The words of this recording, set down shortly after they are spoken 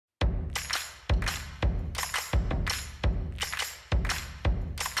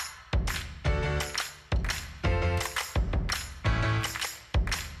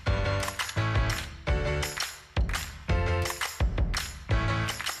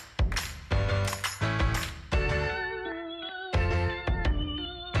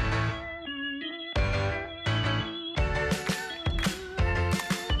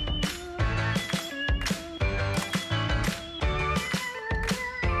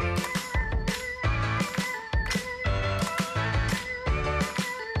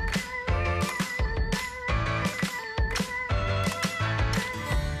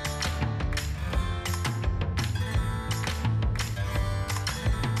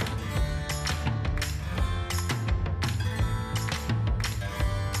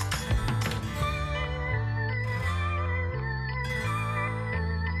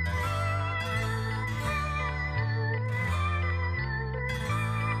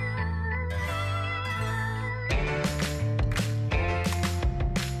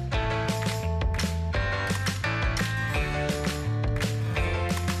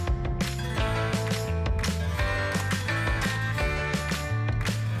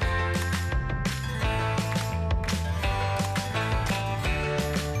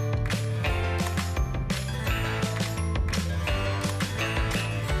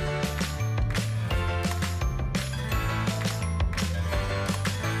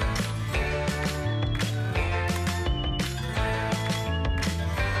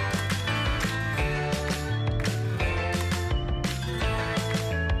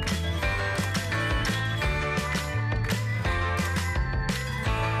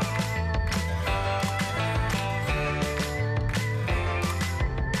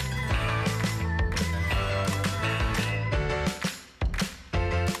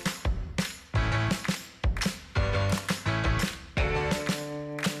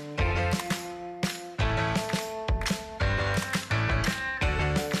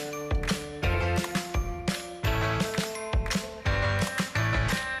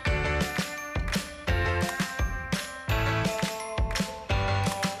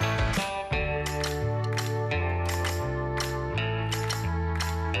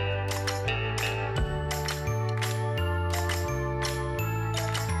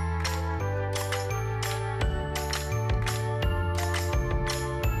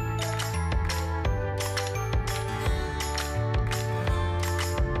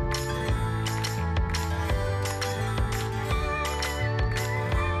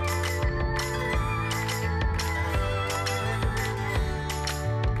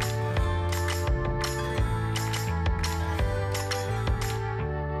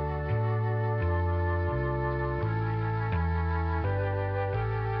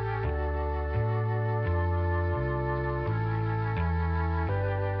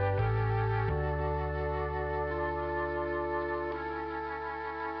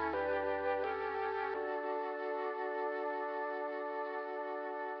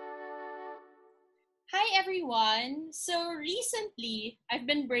everyone! So recently, I've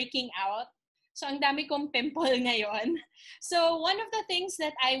been breaking out. So ang dami kong pimple ngayon. So one of the things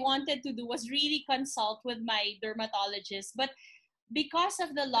that I wanted to do was really consult with my dermatologist. But because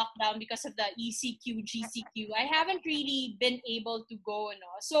of the lockdown, because of the ECQ, GCQ, I haven't really been able to go.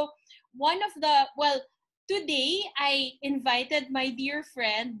 No? So today I invited my dear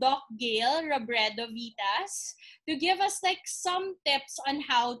friend, Doc Gaile Robredo Vitas, to give us like some tips on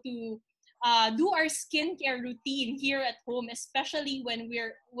how to do our skincare routine here at home, especially when we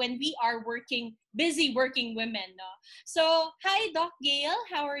are busy working women. No? So, hi, Doc Gaile,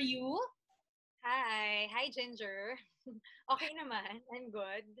 how are you? Hi, Ginger. Okay naman, I'm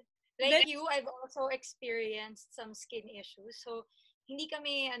good. Like That, you, I've also experienced some skin issues. So, hindi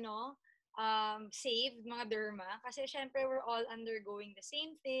kami, saved mga derma. Kasi syempre, we're all undergoing the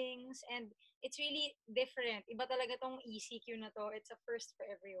same things. And it's really different. Iba talaga tong ECQ na to. It's a first for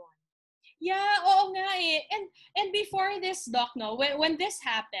everyone. yeah, oo nga eh. And before this, Doc, no, when this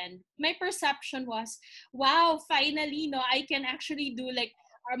happened, my perception was, wow, finally, no, I can actually do like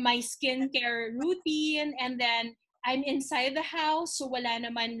my skincare routine, and then I'm inside the house, so wala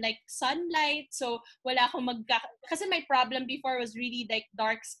naman like sunlight, so wala akong kasi my problem before was really like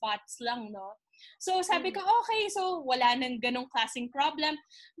dark spots lang, no? So sabi ko, Mm. okay, so wala nang ganong klaseng problem.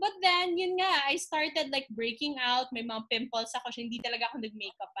 But then, yun nga, I started like breaking out. May mga pimples ako. So, hindi talaga ako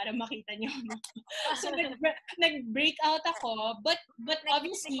nag-makeup para makita niyo. So, nag-break out ako. But Nag-lipstick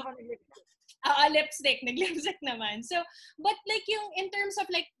obviously, ako nag-lipstick. nag-lipstick naman. So, but like yung in terms of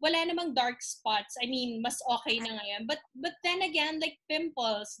like wala namang dark spots. I mean, mas okay na ngayon. But then again, like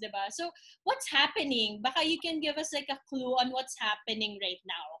pimples, 'di ba? So, what's happening? Baka you can give us like a clue on what's happening right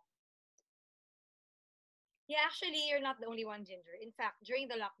now. Yeah, actually, you're not the only one, Ginger. In fact,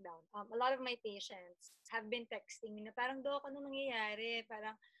 during the lockdown, a lot of my patients have been texting me na parang, Dok, ano nangyayari?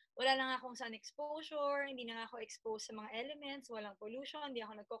 Parang wala lang akong sun exposure, hindi na nga ako exposed sa mga elements, walang pollution, hindi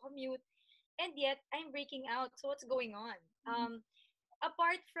ako nagko-commute. And yet, I'm breaking out. So, what's going on?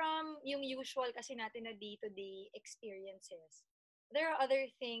 Apart from yung usual kasi natin na day-to-day experiences, there are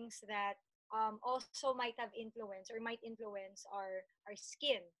other things that also might have influence or might influence our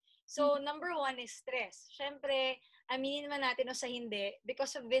skin. So, number one is stress. Siyempre, aminin man natin o sa hindi,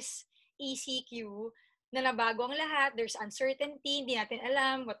 because of this ECQ, na nabago ang lahat, there's uncertainty, hindi natin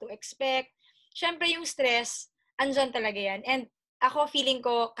alam what to expect. Siyempre, yung stress, andyan talaga yan. And ako, feeling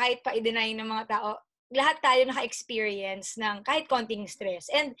ko, kahit pa i-deny ng mga tao, lahat tayo naka-experience ng kahit konting stress.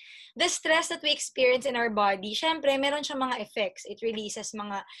 And the stress that we experience in our body, syempre, meron siyang mga effects. It releases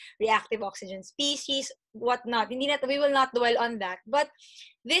mga reactive oxygen species, whatnot. We will not dwell on that. But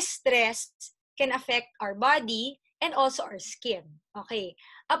this stress can affect our body and also our skin. Okay.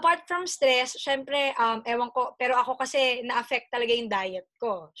 Apart from stress, syempre, ewan ko, pero ako kasi na-affect talaga yung diet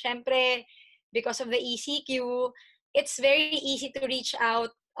ko. Syempre, because of the ECQ, it's very easy to reach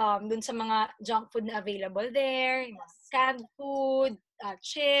out dun sa mga junk food na available there, yung mga canned food,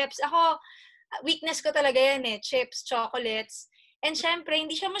 chips. Ako, weakness ko talaga yan eh, chips, chocolates. And syempre,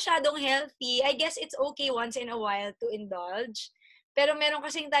 hindi siya masyadong healthy. I guess it's okay once in a while to indulge. Pero meron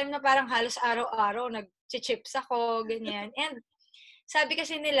kasing time na parang halos araw-araw nag-chips ako, ganyan. And sabi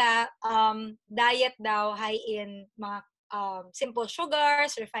kasi nila, diet daw high in mga simple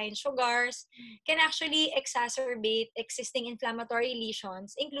sugars, refined sugars, can actually exacerbate existing inflammatory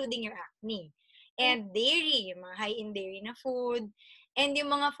lesions, including your acne. And dairy, yung mga high in dairy na food, and yung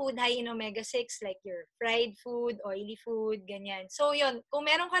mga food high in omega-6, like your fried food, oily food, ganyan. So yun, kung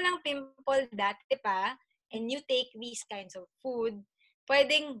meron ka ng pimple dati pa, and you take these kinds of food,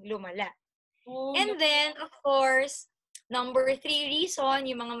 pwedeng lumala. Oh, And then, of course, number 3 reason,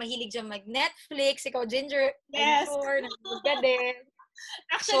 yung mga mahilig dyan mag-Netflix. Ikaw, Ginger, I'm yes. sure, nanonood ka din.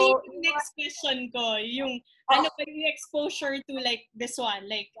 Actually, So, yung next question ko, yung ano oh, ba yung exposure to like this one,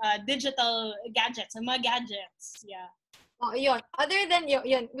 like digital gadgets, mga gadgets. Yeah. oh, yun. Other than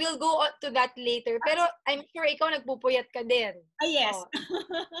yun, we'll go on to that later. Pero I'm sure ikaw nagpupuyat ka din. Ah, yes. Oh.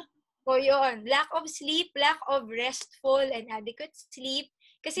 So, yun. Lack of sleep, lack of restful and adequate sleep.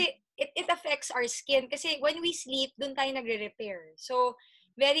 Kasi it affects our skin. Kasi when we sleep, dun tayo nagre-repair. So,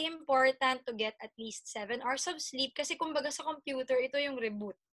 very important to get at least 7 hours of sleep. Kasi kumbaga sa computer, ito yung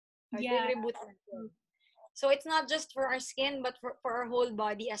reboot. Ito yung Yeah. reboot natin. So, it's not just for our skin, but for our whole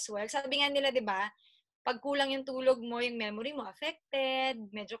body as well. Sabi nga nila, di ba, pag kulang yung tulog mo, yung memory mo affected,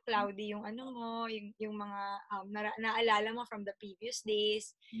 medyo cloudy yung ano mo, yung mga naalala mo from the previous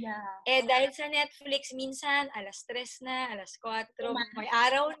days. Yeah. Eh, dahil sa Netflix, minsan, 3:00 na, 4:00, may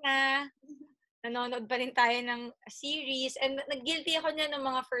araw na, nanonood pa rin tayo ng series. And nag-guilty ako niya ng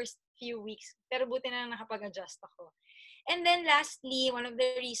mga first few weeks. Pero buti na lang nakapag-adjust ako. And then lastly, one of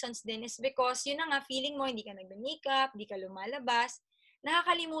the reasons din is because yun na nga, feeling mo hindi ka nagme-makeup, hindi ka lumalabas,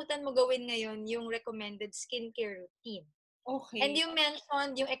 nakakalimutan mo gawin ngayon yung recommended skincare routine. And Okay. you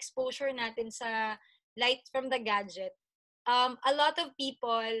mentioned yung exposure natin sa light from the gadget. A lot of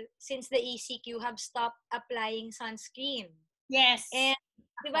people, since the ECQ, have stopped applying sunscreen. Yes. And,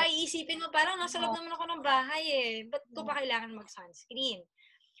 di ba, iisipin mo, parang nasa loob Oo. naman ako ng bahay eh. Ba't ko pa kailangan mag-sunscreen?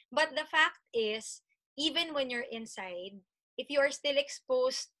 But the fact is, even when you're inside, if you are still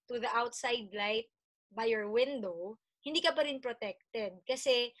exposed to the outside light by your window, hindi ka pa rin protected.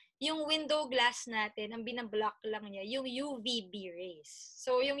 Kasi yung window glass natin, ang binablock lang niya, yung UVB rays.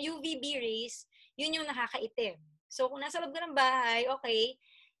 So, yung UVB rays, yun yung nakakaitim. So, kung nasa loob ka ng bahay, okay,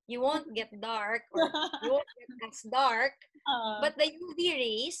 you won't get dark or you won't get as dark. But the UV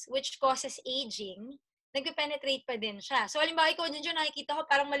rays, which causes aging, nagpe-penetrate pa din siya. So, halimbawa, ikaw dyan, nakikita ko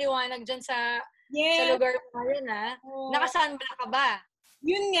parang maliwanag dyan sa Yes. lugar mo ngayon, ha? Naka-sunblock ka ba?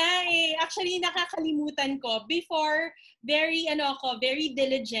 Yun nga eh. Actually, nakakalimutan ko. Before, very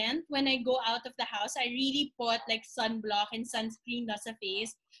diligent when I go out of the house. I really put like sunblock and sunscreen na sa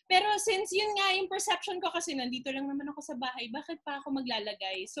face. Pero since yun nga, yung perception ko kasi nandito lang naman ako sa bahay, bakit pa ako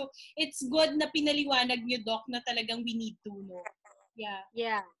maglalagay? So, it's good na pinaliwanag niyo, Doc, na talagang we need to know. Yeah.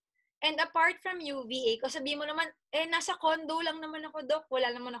 Yeah. And apart from UVA, kung sabihin mo naman, nasa condo lang naman ako, Doc.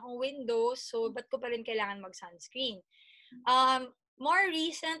 Wala naman akong window, so ba't ko pa rin kailangan mag-sunscreen? More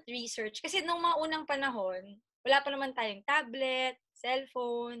recent research, kasi nung mga unang panahon, wala pa naman tayong tablet,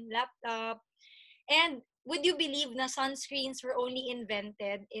 cellphone, laptop, and would you believe na sunscreens were only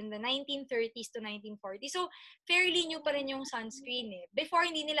invented in the 1930s to 1940s? So, fairly new pa rin yung sunscreen eh. Before,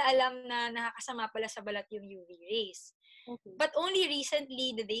 hindi nila alam na nakakasama pala sa balat yung UV rays. Okay. But only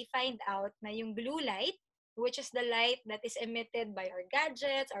recently did they find out na yung blue light, which is the light that is emitted by our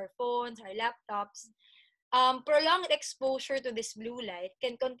gadgets, our phones, our laptops, prolonged exposure to this blue light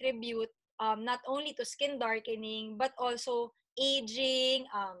can contribute not only to skin darkening, but also aging,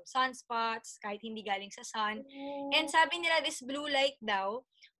 sunspots, kahit hindi galing sa sun. And sabi nila, this blue light daw,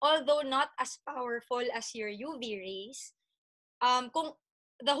 although not as powerful as your UV rays, kung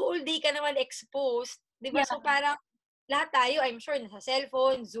the whole day ka naman exposed, di ba? Yeah. So parang lahat tayo, I'm sure, nasa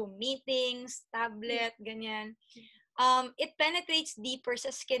cellphone, Zoom meetings, tablet, ganyan. It penetrates deeper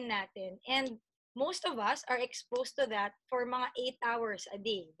sa skin natin. And most of us are exposed to that for mga 8 hours a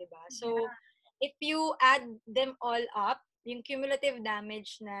day, di ba? So, if you add them all up, yung cumulative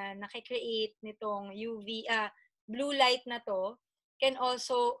damage na nakikreate nitong blue light na to can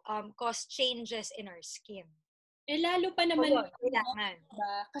also cause changes in our skin. Lalo pa naman kailangan.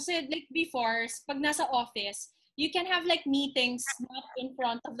 Diba? Kasi like before, pag nasa office, you can have like meetings not in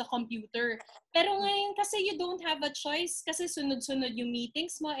front of the computer. Pero ngayon kasi you don't have a choice kasi sunod-sunod yung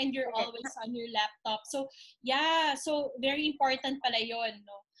meetings mo and you're always on your laptop. So, yeah. So, very important pala yun,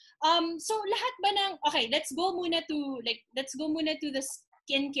 no? So lahat ba ng let's go muna to the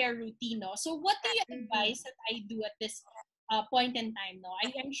skincare routine, no? So what do you advise that I do at this point in time, no?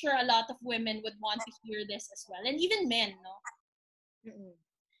 I'm sure a lot of women would want to hear this as well, and even men, no?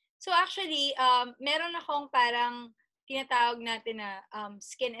 So actually, meron akong parang tinatawag natin na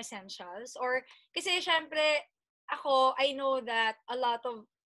skin essentials, or kasi syempre ako, I know that a lot of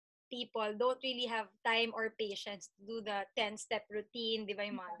people don't really have time or patience to do the 10-step routine, di ba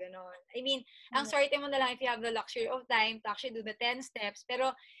yung mga ganon. I mean, ang swerte mo na lang if you have the luxury of time to actually do the 10 steps,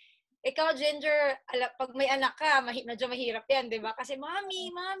 pero ikaw, Ginger, pag may anak ka, medyo mahirap yan, di ba? Kasi,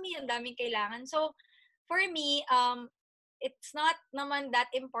 mami, ang daming kailangan. So, for me, it's not naman that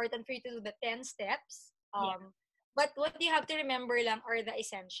important for you to do the 10 steps. But what you have to remember lang are the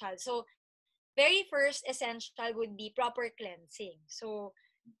essentials. So, very first essential would be proper cleansing. So,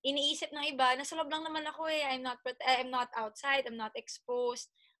 iniisip ng iba, nasa loob lang naman ako eh, I'm not outside, I'm not exposed.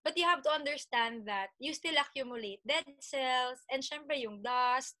 But you have to understand that you still accumulate dead cells, and syempre yung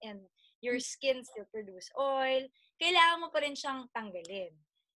dust, and your skin still produce oil. Kailangan mo pa rin siyang tanggalin.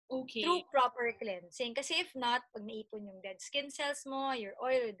 Okay. Through proper cleansing. Kasi if not, pag naipon yung dead skin cells mo, your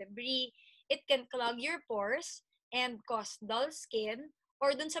oil or debris, it can clog your pores and cause dull skin.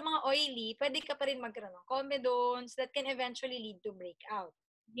 Or dun sa mga oily, pwede ka pa rin magkaroon ng comedones that can eventually lead to breakout.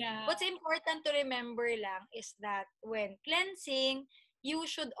 Yeah. What's important to remember lang is that when cleansing, you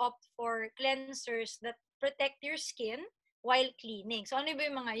should opt for cleansers that protect your skin while cleaning. So, ano ba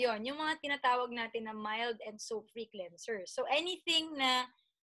yung mga yon? Yung mga tinatawag natin na mild and soap-free cleansers. So, anything na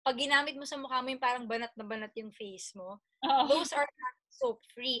pag ginamit mo sa mukha mo yung parang banat na banat yung face mo, those are not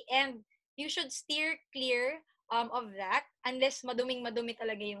soap-free. And you should steer clear of that unless maduming-madumi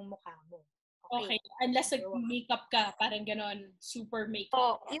talaga yung mukha mo. Okay. Unless makeup ka, parang ganon, super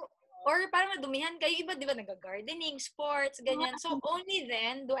makeup. or parang nadumihan kayo, iba di ba nag-gardening, sports, ganyan. So only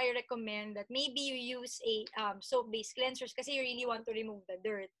then do I recommend that maybe you use a soap-based cleansers kasi you really want to remove the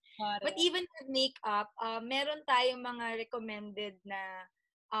dirt. But even with makeup, meron tayong mga recommended na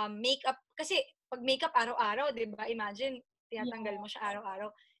makeup, kasi pag makeup araw-araw, di ba? Imagine, tinatanggal mo siya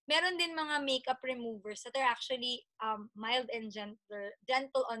araw-araw. Meron din mga makeup removers that are actually mild and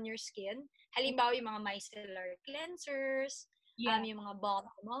gentle on your skin. Halimbawa, yung mga micellar cleansers, yung mga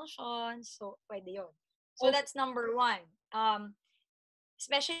bulk emulsions. So, pwede yun. So, that's number one.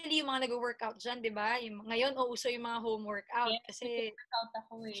 Especially yung mga nag-workout dyan, di ba? Ngayon, uso yung mga home workout. Kasi,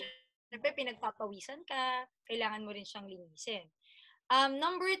 syempre, pinagpapawisan ka. Kailangan mo rin siyang linisin.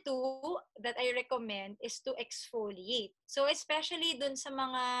 Number two that I recommend is to exfoliate. So, especially dun sa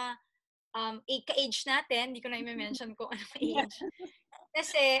mga ka-age natin, hindi ko na i-mention kung ano age.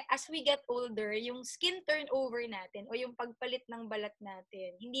 Kasi, as we get older, yung skin turnover natin o yung pagpalit ng balat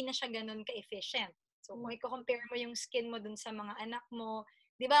natin, hindi na siya ganun ka-efficient. So, kung i-compare mo yung skin mo dun sa mga anak mo,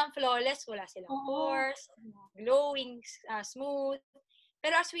 di ba ang flawless, wala silang pores, glowing, smooth.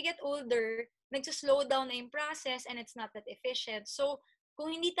 Pero as we get older, nagsuslow down na yung process and it's not that efficient. So,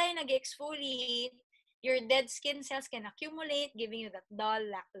 kung hindi tayo nag-exfoliate, your dead skin cells can accumulate, giving you that dull,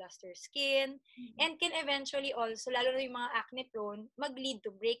 lackluster skin, and can eventually also, lalo na yung mga acne-prone, mag-lead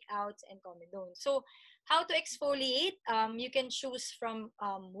to breakouts and comedones. So, how to exfoliate? You can choose from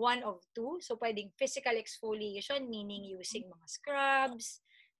one of two. So, pwedeng physical exfoliation, meaning using mga scrubs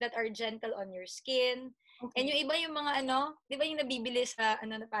that are gentle on your skin. And yung iba yung mga di ba yung nabibili sa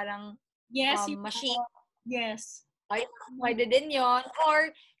na parang machine? Yes. Ay, pwede din yon. Or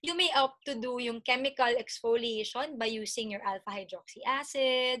you may opt to do yung chemical exfoliation by using your alpha hydroxy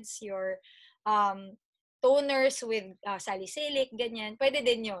acids, your toners with salicylic, ganyan. Pwede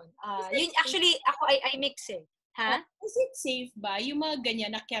din yon. Yun actually ako I mix eh. Ha? Is it safe ba yung mga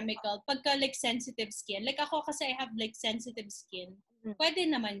ganyan na chemical pagka like sensitive skin? Like ako kasi I have like sensitive skin. Pwede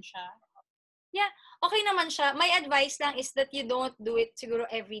naman siya. Yeah, okay naman siya. My advice lang is that you don't do it siguro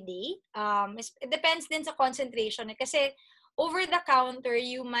every day. It depends din sa concentration. Kasi over the counter,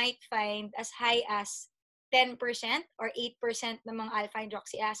 you might find as high as 10% or 8% ng mga alpha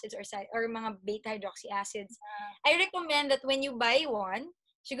hydroxy acids or mga beta hydroxy acids. I recommend that when you buy one,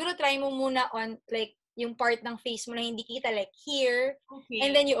 siguro try mo muna on like yung part ng face mo na hindi kita, like here,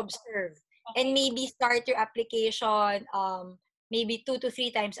 and then you observe. And maybe start your application maybe 2 to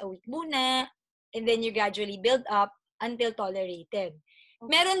 3 times a week muna, and then you gradually build up until tolerated.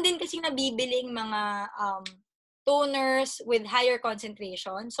 Meron din kasi nabibiling mga toners with higher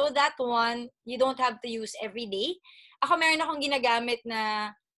concentration. So that one, you don't have to use every day. Ako meron akong ginagamit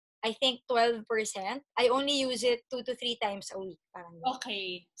na I think 12%. I only use it 2 to 3 times a week.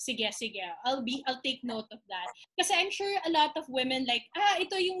 Okay. Sige. I'll take note of that. Kasi I'm sure a lot of women like,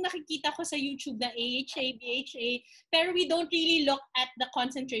 ito yung nakikita ko sa YouTube na AHA, BHA, pero we don't really look at the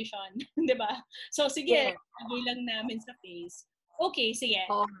concentration. Di ba? So, sige, lagay lang namin sa face. Okay, sige.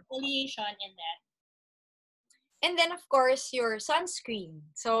 Exfoliation and then? And then, of course, your sunscreen.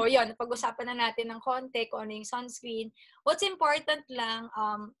 So, yun, pag-usapan na natin ng konti kung ano yung sunscreen. What's important lang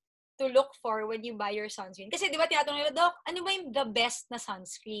to look for when you buy your sunscreen. Kasi di ba tinatanong nila, Doc, ano ba yung the best na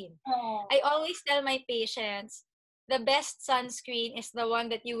sunscreen? I always tell my patients, the best sunscreen is the one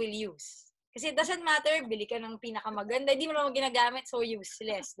that you will use. Kasi it doesn't matter, bili ka ng pinakamaganda, hindi mo naman ginagamit, so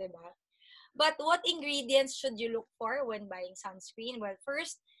useless, di ba? But what ingredients should you look for when buying sunscreen? Well,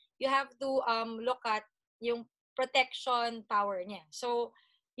 first, you have to look at yung protection power niya. So,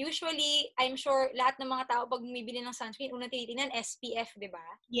 usually, I'm sure lahat ng mga tao pag bumibili ng sunscreen, unang tinitingnan SPF, di ba?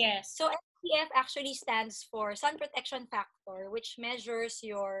 Yes. So, SPF actually stands for Sun Protection Factor, which measures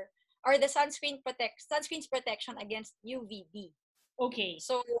the sunscreen's protection against UVB. Okay.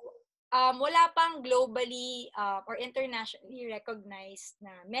 So, wala pang globally or internationally recognized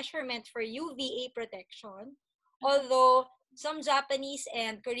na measurement for UVA protection. Although, some Japanese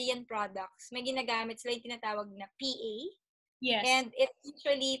and Korean products, may ginagamit sila yung tinatawag na PA. Yes. And it's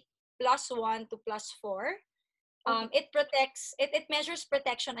usually +1 to +4. It measures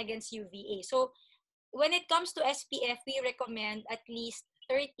protection against UVA. So, when it comes to SPF, we recommend at least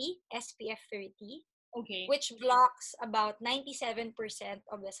 30, SPF 30, which blocks about 97%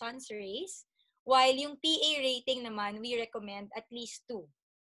 of the sun's rays. While yung PA rating naman, we recommend at least 2.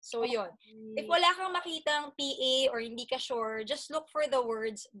 So, yun. If wala kang makitang PA or hindi ka sure, just look for the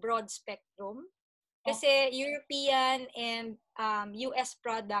words broad spectrum. Kasi European and US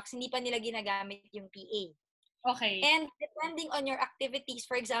products, hindi pa nila ginagamit yung PA. Okay. And depending on your activities,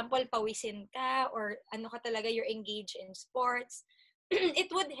 for example, pawisin ka or ano ka talaga, you're engaged in sports,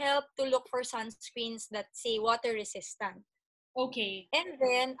 it would help to look for sunscreens that say water resistant. Okay. And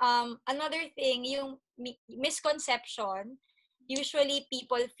then, another thing, yung misconception, usually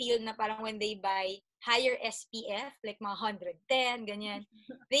people feel na parang when they buy higher SPF, like mga 110, ganyan,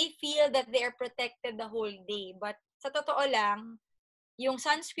 they feel that they are protected the whole day. But sa totoo lang, yung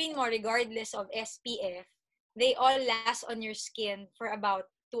sunscreen mo, regardless of SPF, they all last on your skin for about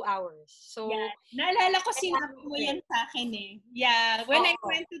 2 hours. So, Yeah. Naalala ko kailangan sinabi mo mo rin. yan sa akin eh. Yeah. When I Oo.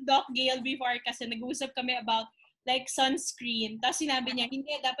 went to Doc Gail before kasi nag-usap kami about like sunscreen. Tapos sinabi niya, hindi,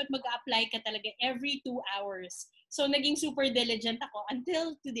 dapat mag-apply ka talaga every 2 hours. So, naging super diligent ako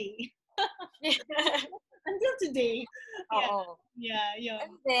until today. Until today. Yeah. Oo. Yeah, And yun.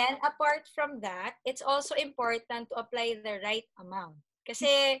 then, apart from that, it's also important to apply the right amount.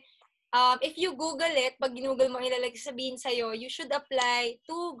 Kasi, if you Google it, pag ginugol mo, ilalagay sabihin sa'yo, you should apply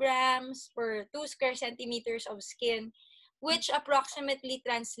 2 grams per 2 square centimeters of skin, which approximately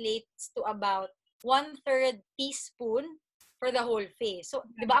translates to about 1/3 teaspoon for the whole face. So,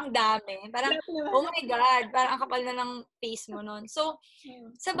 di ba Grabe. ang dami? Parang, Grabe oh naman. my God, parang ang kapal na ng face mo nun. So,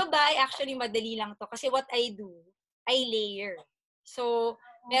 sa babae, actually, madali lang to. Kasi what I do, I layer. So,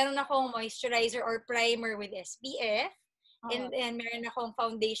 meron akong moisturizer or primer with SPF, Oo. and then meron akong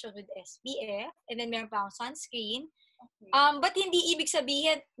foundation with SPF, and then meron pa akong sunscreen. Okay. But hindi ibig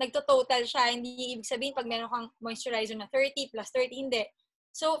sabihin, nagto-total siya. Hindi ibig sabihin, pag meron kang moisturizer na 30 plus 30, hindi.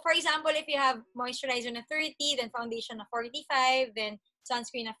 So, for example, if you have moisturizer na 30, then foundation na 45, then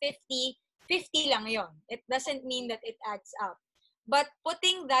sunscreen na 50, 50 lang yon. It doesn't mean that it adds up. But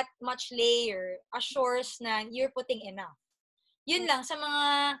putting that much layer assures na you're putting enough. Yun lang, sa mga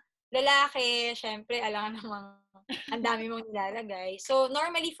lalaki, syempre, alam namang ang dami mong nilalagay. So,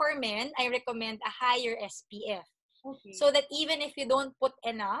 normally for men, I recommend a higher SPF. Okay. So that even if you don't put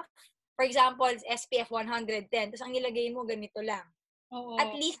enough, for example, SPF 110, tapos ang nilagay mo ganito lang,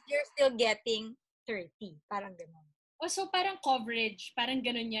 at Oo. least you're still getting 30. Parang gano'n. Oh, so parang coverage, parang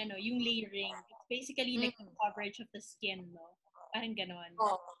ganun yan, no? Yung layering. It's basically like the Mm. coverage of the skin, no? Parang ganun.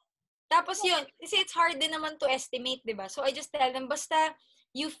 Oh. Tapos yun, kasi it's hard din naman to estimate, di ba? So I just tell them, basta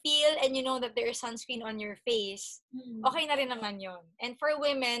you feel and you know that there is sunscreen on your face, Mm. okay na rin naman yun. And for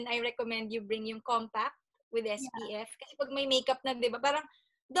women, I recommend you bring yung compact with Yeah. SPF. Kasi pag may makeup na, di ba, parang,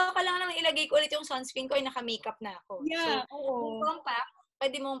 doon ka lang naman ilagay ko ulit yung sunscreen ko, ay naka-makeup na ako. Yeah, So, yung oo. compact,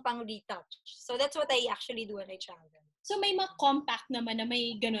 pwede mong pang retouch. So that's what I actually do when I travel. So may mga compact naman na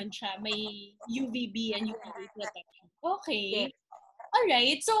may ganun siya, may UVB and UVA protection. Okay. Yes.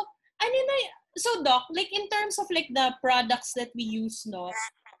 Alright. So, ano na, so Doc, like in terms of like the products that we use, no?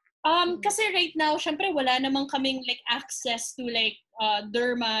 Kasi right now, syempre wala namang kaming like access to like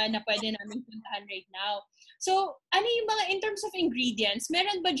derma na pwede namin puntahan right now. So, ano yung mga in terms of ingredients,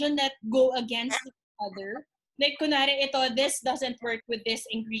 meron ba dyan that go against each other? Like, kunwari ito, this doesn't work with this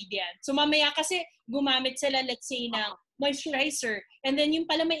ingredient. So, mamaya kasi gumamit sila, let's say, ng moisturizer. And then, yung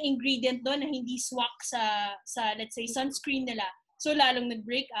pala may ingredient doon na hindi swak sa let's say, sunscreen nila. So, lalong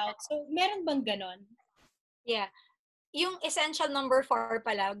nag-break out. So, meron bang ganon? Yeah. Yung essential number 4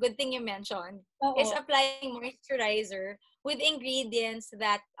 pala, good thing you mentioned, is Oo. applying moisturizer with ingredients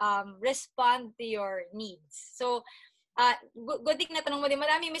that respond to your needs. So, good thing na tanong mo din,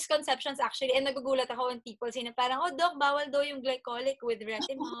 maraming misconceptions actually, and nagugulat ako when people say na parang, oh, Doc, bawal daw yung glycolic with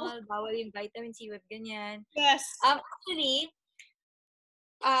retinol, bawal yung vitamin C with ganyan. Yes. Actually,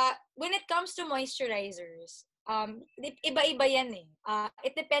 when it comes to moisturizers, iba-iba yan eh.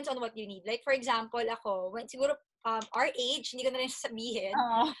 It depends on what you need. Like, for example, ako, when siguro our age, hindi ko na rin sasabihin,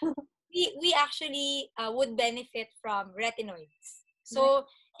 we actually would benefit from retinoids. So,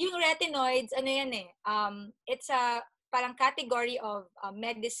 yung retinoids, ano yan eh, it's a parang category of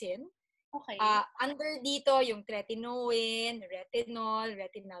medicine. Okay. Under dito, yung tretinoin, retinol,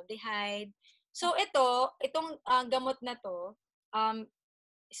 retinaldehyde. So, itong gamot na to,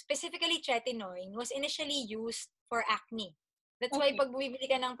 specifically tretinoin, was initially used for acne. That's why Okay. pag bumibili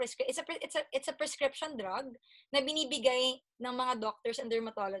ka ng it's a prescription drug na binibigay ng mga doctors and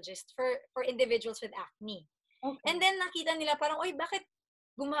dermatologists for individuals with acne. Okay. And then nakita nila parang, oy, bakit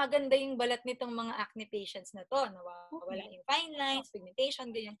gumaganda yung balat nitong mga acne patients na to? Nawawala yung fine lines,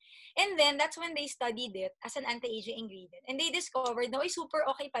 pigmentation, ganyan. And then that's when they studied it as an anti-aging ingredient. And they discovered na, oy, super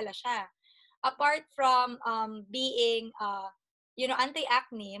okay pala siya. Apart from being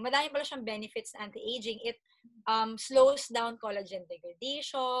anti-acne, madami pala siyang benefits na anti-aging. It slows down collagen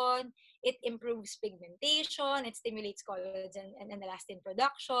degradation, it improves pigmentation, it stimulates collagen and elastin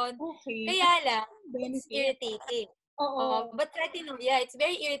production. Okay. Kaya lang, it's Benefit. irritating. Oo. But retinol, yeah, it's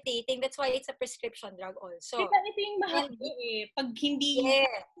very irritating. That's why it's a prescription drug also. Diba ito yung mahal And, eh. Pag hindi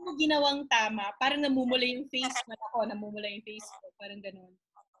mo ginawang tama, parang namumula yung face mo. Ako, namumula yung face ko. Parang ganun.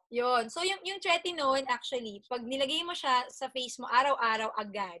 Yun. So, yung tretinoin, actually, pag nilagay mo siya sa face mo araw-araw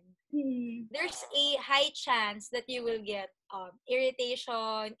agad, there's a high chance that you will get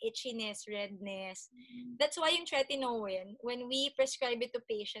irritation, itchiness, redness. That's why yung tretinoin, when we prescribe it to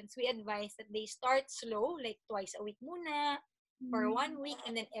patients, we advise that they start slow, like twice a week muna, for 1 week,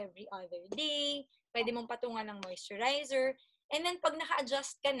 and then every other day. Pwede mong patungan ng moisturizer. And then, pag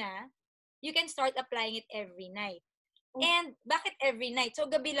naka-adjust ka na, you can start applying it every night. And bakit every night?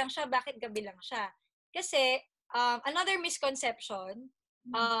 So, gabi lang siya. Bakit gabi lang siya? Kasi, another misconception,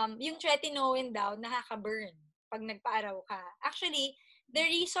 yung tretinoin daw, nakaka-burn pag nagpa-araw ka. Actually, the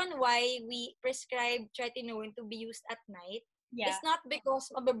reason why we prescribe tretinoin to be used at night is not because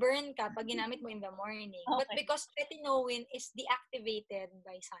mababurn ka pag ginamit mo in the morning, but because tretinoin is deactivated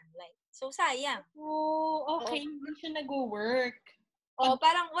by sunlight. So, sayang. Oh, okay. Hindi siya nag-work.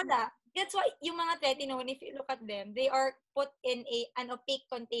 Parang wala. That's why yung mga tretinoin, if you look at them, they are put in an opaque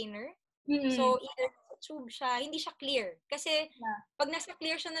container. So, either tube siya, hindi siya clear. Kasi, pag nasa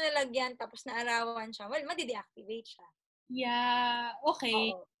clear siya nalalagyan, tapos naarawan siya, well, madi-deactivate siya. Yeah,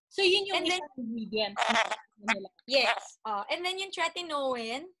 okay. So, yun yung isang ingredient. Yes. And then yung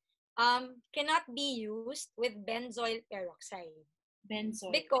tretinoin cannot be used with benzoyl peroxide.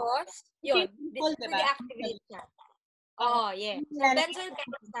 Benzoyl. Because, yun, deactivate siya. Yes. So, benzoyl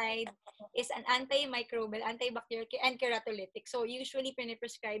peroxide is an antimicrobial, antibacterial, and keratolytic. So, usually,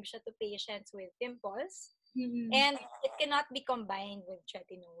 piniprescribe siya to patients with pimples. And it cannot be combined with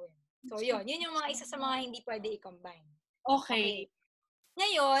tretinoin. So, yun yung mga isa sa mga hindi pwede i-combine. Okay.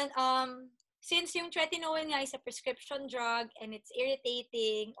 Ngayon, since yung tretinoin nga is a prescription drug and it's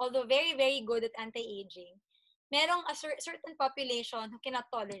irritating, although very, very good at anti-aging, merong a certain population who cannot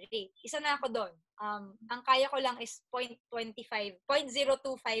tolerate. Isa na ako doon. Ang kaya ko lang is 0.25%.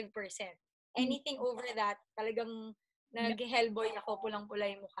 Anything over that, talagang nag-hellboy ako, pulang-pula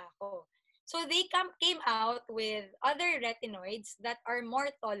yung mukha ko. So, they came out with other retinoids that are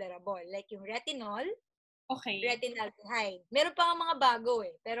more tolerable. Like yung retinol, retinaldehyde. Meron pa nga mga bago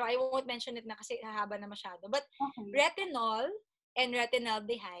pero I won't mention it na kasi hahaba na masyado. But retinol and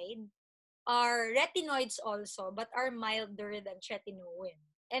retinaldehyde are retinoids also, but are milder than tretinoin.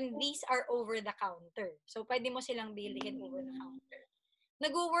 And these are over the counter. So, pwede mo silang bilhin over the counter.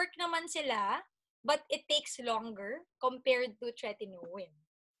 Nag-work naman sila, but it takes longer compared to tretinoin.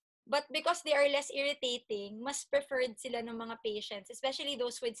 But because they are less irritating, mas preferred sila ng mga patients, especially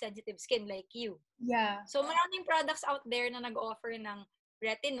those with sensitive skin like you. Yeah. So, maraming products out there na nag-offer ng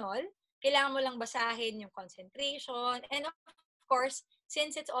retinol. Kailangan mo lang basahin yung concentration. And of course,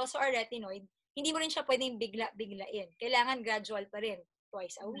 since it's also a retinoid, hindi mo rin siya pwedeng bigla-biglain. Kailangan gradual pa rin.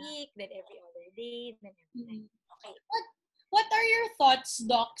 Twice a week, then every other day, then every night. Okay. What are your thoughts,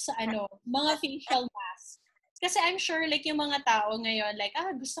 Doc, sa mga facial masks? Kasi I'm sure like yung mga tao ngayon, like,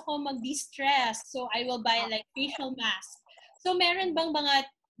 gusto ko mag-de-stress, so I will buy like facial mask. So meron bang mga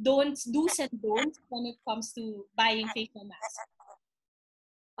do's and don'ts when it comes to buying facial mask?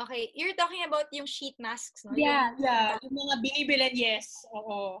 Okay, you're talking about yung sheet masks, no? Yeah. Yung mga binibilan, yes.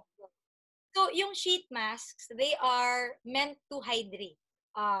 Oo. So, yung sheet masks, they are meant to hydrate.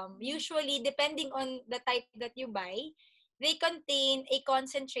 Usually, depending on the type that you buy, they contain a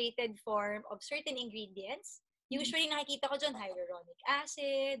concentrated form of certain ingredients. Usually, nakikita ko dyan, hyaluronic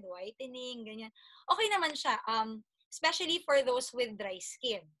acid, whitening, ganyan. Okay naman siya, especially for those with dry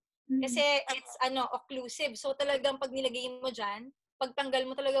skin. Kasi it's occlusive. So, talagang pag nilagay mo dyan, pagtanggal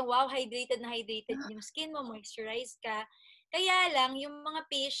mo talagang, wow, hydrated na hydrated yung skin mo, moisturized ka. Kaya lang, yung mga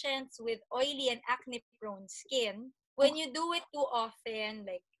patients with oily and acne-prone skin, when you do it too often,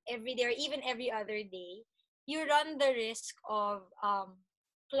 like every day or even every other day, you run the risk of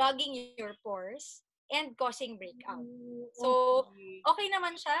clogging your pores and causing breakout. So, okay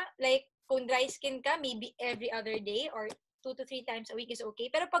naman siya. Like, kung dry skin ka, maybe every other day or 2 to 3 times a week is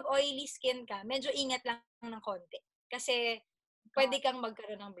okay. Pero pag oily skin ka, medyo ingat lang ng konti. Kasi, pwede kang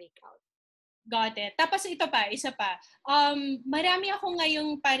magkaroon ng breakout. Got it. Tapos isa pa. Marami ako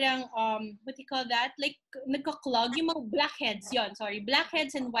ngayong parang, what do you call that? Like, nagka-clog yung mga blackheads.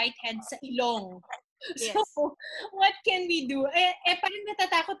 Blackheads and whiteheads sa ilong. Yes. So, what can we do? Parang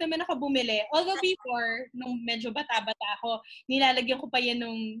natatakot naman ako bumili. Although before, nung medyo bata-bata ako, nilalagyan ko pa yan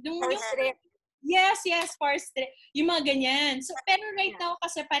yung Yes, for yung mga ganyan. So, pero right now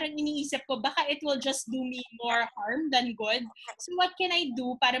kasi parang iniisip ko, baka it will just do me more harm than good. So, what can I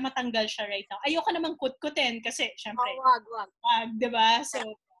do para matanggal siya right now? Ayoko namang kutkutin kasi, syempre, wag. Diba? So,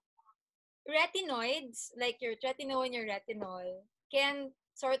 retinoids, like your tretinoin, your retinol, can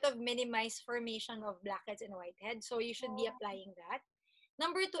sort of minimize formation of blackheads and whiteheads. So, you should be applying that.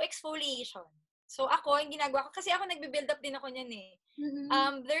 Number 2, exfoliation. So ako, yung ginagawa ko, kasi ako nagbe-build up din ako niyan eh.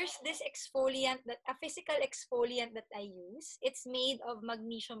 There's this exfoliant, a physical exfoliant that I use. It's made of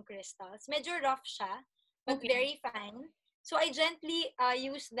magnesium crystals. Medyo rough siya, but Okay. very fine. So I gently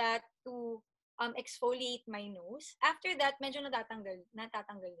use that to exfoliate my nose. After that, medyo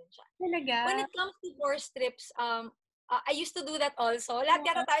natatanggal din siya. Talaga? When it comes to pore strips, I used to do that also. Lahat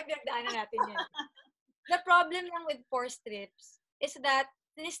yata tayo pinagdaanan natin yan. The problem lang with pore strips is that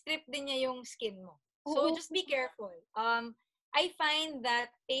sinistrip din niya yung skin mo. So Oo. just be careful. I find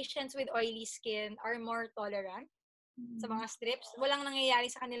that patients with oily skin are more tolerant sa mga strips. Walang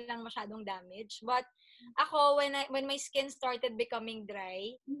nangyayari sa kanilang masyadong damage. But ako, when my skin started becoming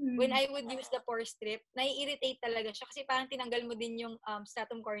dry, when I would use the pore strip, nai-irritate talaga siya kasi parang tinanggal mo din yung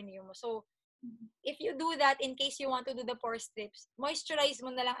stratum corneum mo. So, if you do that, in case you want to do the pore strips, moisturize mo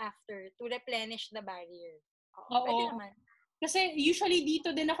na lang after to replenish the barrier. Pwede Oo. naman. Kasi usually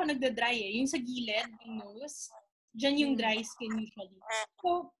dito din ako nagda-dry eh. Yung sa gilid, yung nose. Diyan yung dry skin usually.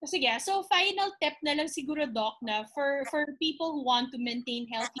 So, sige. So, final tip na lang siguro, Doc, na for people who want to maintain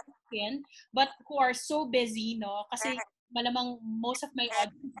healthy skin but who are so busy, no? Kasi malamang most of my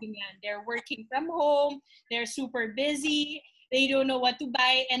audience ganyan. They're working from home. They're super busy. They don't know what to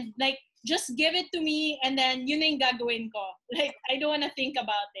buy. And like, just give it to me and then yun na yung gagawin ko. Like, I don't wanna think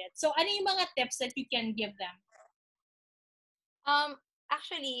about it. So, ano yung mga tips that you can give them?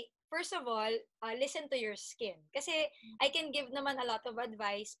 Actually, first of all, listen to your skin. Kasi I can give naman a lot of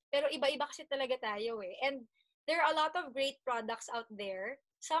advice, pero iba-iba kasi talaga tayo eh. And there are a lot of great products out there.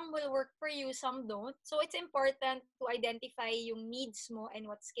 Some will work for you, some don't. So it's important to identify yung needs mo and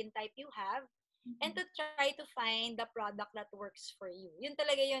what skin type you have and to try to find the product that works for you. Yun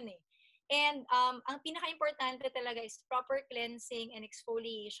talaga yun eh. And ang pinaka-importante talaga is proper cleansing and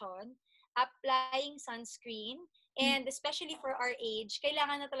exfoliation, applying sunscreen, and especially for our age,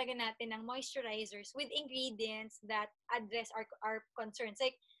 kailangan na talaga natin ng moisturizers with ingredients that address our concerns.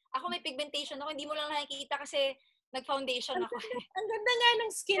 Like, ako may pigmentation ako, hindi mo lang nakikita kasi nag-foundation ako. Ang ganda nga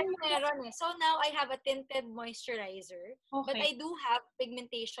ng skin mo. Meron eh. So now, I have a tinted moisturizer. But Okay. I do have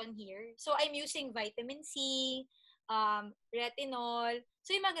pigmentation here. So I'm using vitamin C, retinol.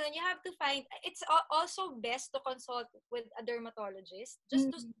 So yung mga ganun, you have to find, it's also best to consult with a dermatologist just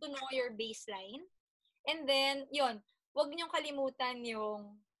to know your baseline. And then, yun, wag niyong kalimutan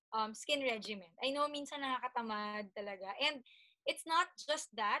yung skin regimen. I know minsan nakakatamad talaga. And it's not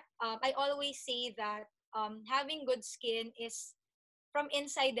just that. I always say that having good skin is from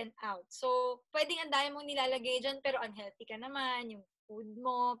inside and out. So, pwedeng ang dami mong nilalagay dyan, pero unhealthy ka naman. Yung food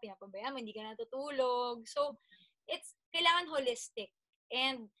mo, pinapabayaan mo, hindi ka natutulog. So, it's kailangan holistic.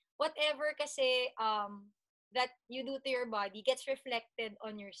 And whatever kasi that you do to your body gets reflected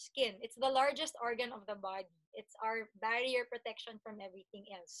on your skin. It's the largest organ of the body. It's our barrier protection from everything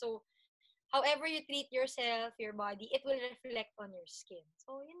else. So, however you treat yourself, your body, it will reflect on your skin.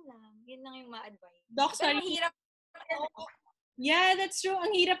 So, yun lang. Yun lang yung ma-advise. Doc, Pero sorry. mahirap. Yeah, that's true.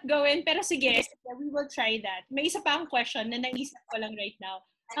 Ang hirap gawin. Pero sige, we will try that. May isa pa akong question na naisip ko lang right now.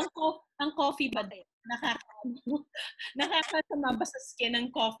 Ang coffee ba? Okay. Nakakasama ba sa skin ng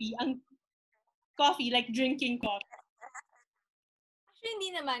coffee? Ang coffee, like drinking coffee. Actually, hindi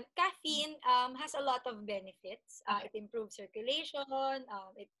naman. Caffeine has a lot of benefits. It improves circulation.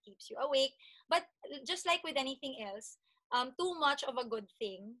 It keeps you awake. But just like with anything else, too much of a good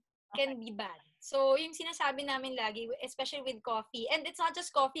thing can be bad. So, yung sinasabi namin lagi, especially with coffee, and it's not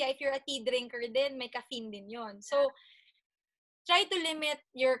just coffee, if you're a tea drinker din, may caffeine din yon. So, try to limit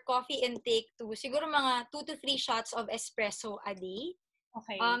your coffee intake to siguro mga 2 to 3 shots of espresso a day.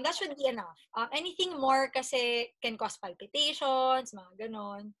 Okay. That should be enough. Anything more kasi can cause palpitations, mga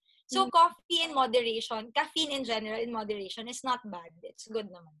ganon. So, coffee in moderation, caffeine in general in moderation is not bad. It's good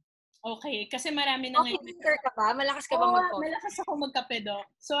naman. Okay, kasi marami na Coffee drinker ka ba? Malakas ka ba mag-coffee? Malakas ako magkape, Doc.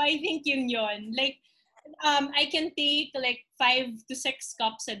 So, I think yun. Like, I can take like 5 to 6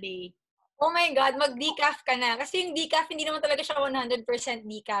 cups a day. Oh my God, mag-decaf ka na. Kasi yung decaf, hindi naman talaga siya 100%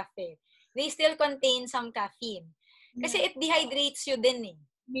 decaf eh. They still contain some caffeine. Kasi it dehydrates you din eh.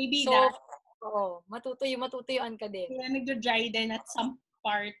 Maybe so, that. Oo, matutuyuan ka din. Kaya nagdo-dry din at some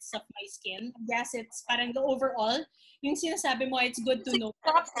parts of my skin. Yes, it's parang the overall, yung sinasabi mo, it's good to know.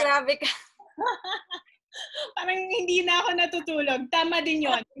 Grabe ka. Parang hindi na ako natutulog. Tama din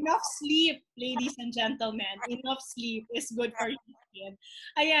yon. Enough sleep, ladies and gentlemen. Enough sleep is good for your skin.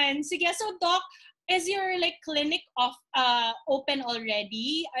 Ayan. Sige, so Doc, is your like clinic open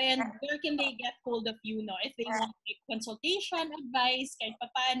already? And where can they get hold of you, no? If they want like consultation, advice, kahit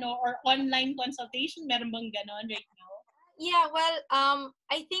paano, or online consultation, meron bang ganon right now? Yeah, well,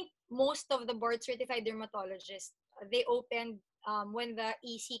 I think most of the board certified dermatologists, they opened when the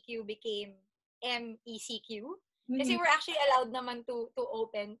ECQ became MECQ. Kasi we're actually allowed naman to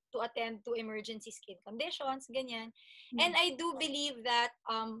attend to emergency skin conditions, ganyan. And I do believe that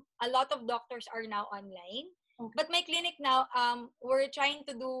a lot of doctors are now online. Okay. But my clinic now, we're trying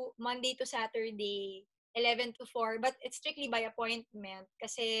to do Monday to Saturday, 11 to 4, but it's strictly by appointment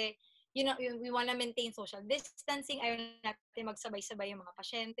kasi we want to maintain social distancing, ayaw natin magsabay-sabay yung mga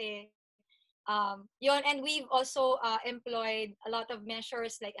pasyente. And we've also employed a lot of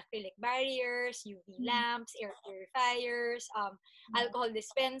measures like acrylic barriers, UV lamps, air purifiers, alcohol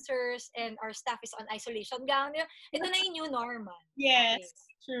dispensers, and our staff is on isolation gown. Ito na yung new normal. Yes,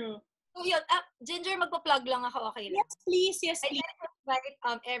 okay. True. So yun, Ginger, magpa-plug lang ako, okay lang? Yes, please. Yes, please. I'd like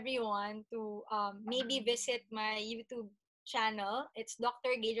to invite everyone to maybe visit my YouTube channel. It's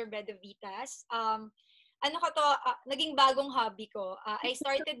Dr. Gaile Robredo Vitas. Naging bagong hobby ko. I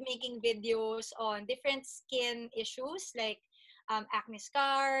started making videos on different skin issues like acne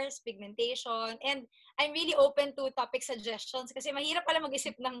scars, pigmentation, and I'm really open to topic suggestions kasi mahirap pala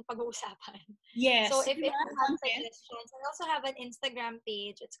mag-isip ng pag-uusapan. Yes. So if you have suggestions, I also have an Instagram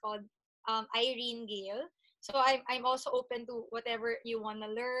page. It's called Irene Gaile. So I'm also open to whatever you wanna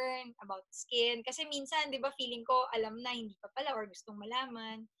learn about skin. Kasi minsan, di ba, feeling ko alam na, hindi pa pala or gustong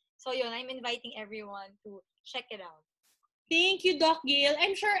malaman. So yun, I'm inviting everyone to check it out. Thank you, Doc Gail.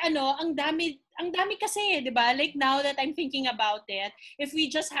 I'm sure, ang dami kasi, di ba? Like now that I'm thinking about it, if we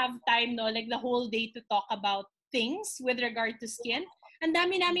just have time, like the whole day to talk about things with regard to skin, ang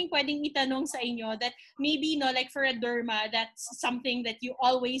dami naming pwedeng itanong sa inyo that maybe, like for a derma, that's something that you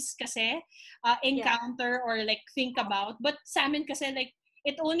always kasi encounter or like think about. But sa amin kasi, like,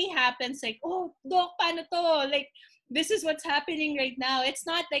 it only happens like, oh, Doc, paano to? Like, this is what's happening right now. It's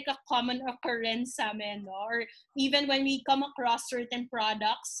not like a common occurrence sa amin, no? Or even when we come across certain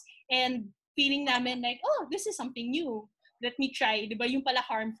products and feeling namin like, oh, this is something new. Let me try. Diba? Yung pala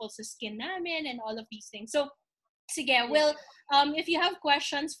harmful sa skin namin and all of these things. So, sige, well, if you have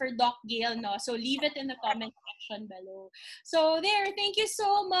questions for Doc Gail, no, so leave it in the comment section below. So there, thank you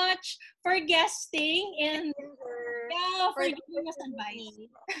so much for guesting and for giving us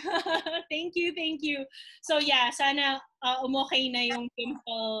advice. Thank you. So yeah, sana umokay na yung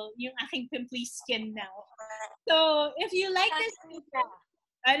pimple, yung aking pimply skin now. So if you like this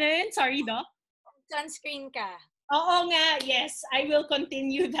video, sorry, Doc? Sunscreen ka. Oo nga, yes. I will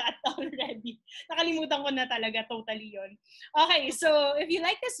continue that already. Nakalimutan ko na talaga totally yon. Okay, so if you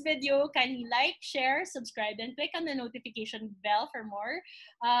like this video, kindly like, share, subscribe, and click on the notification bell for more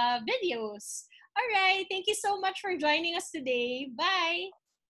videos. All right, thank you so much for joining us today. Bye!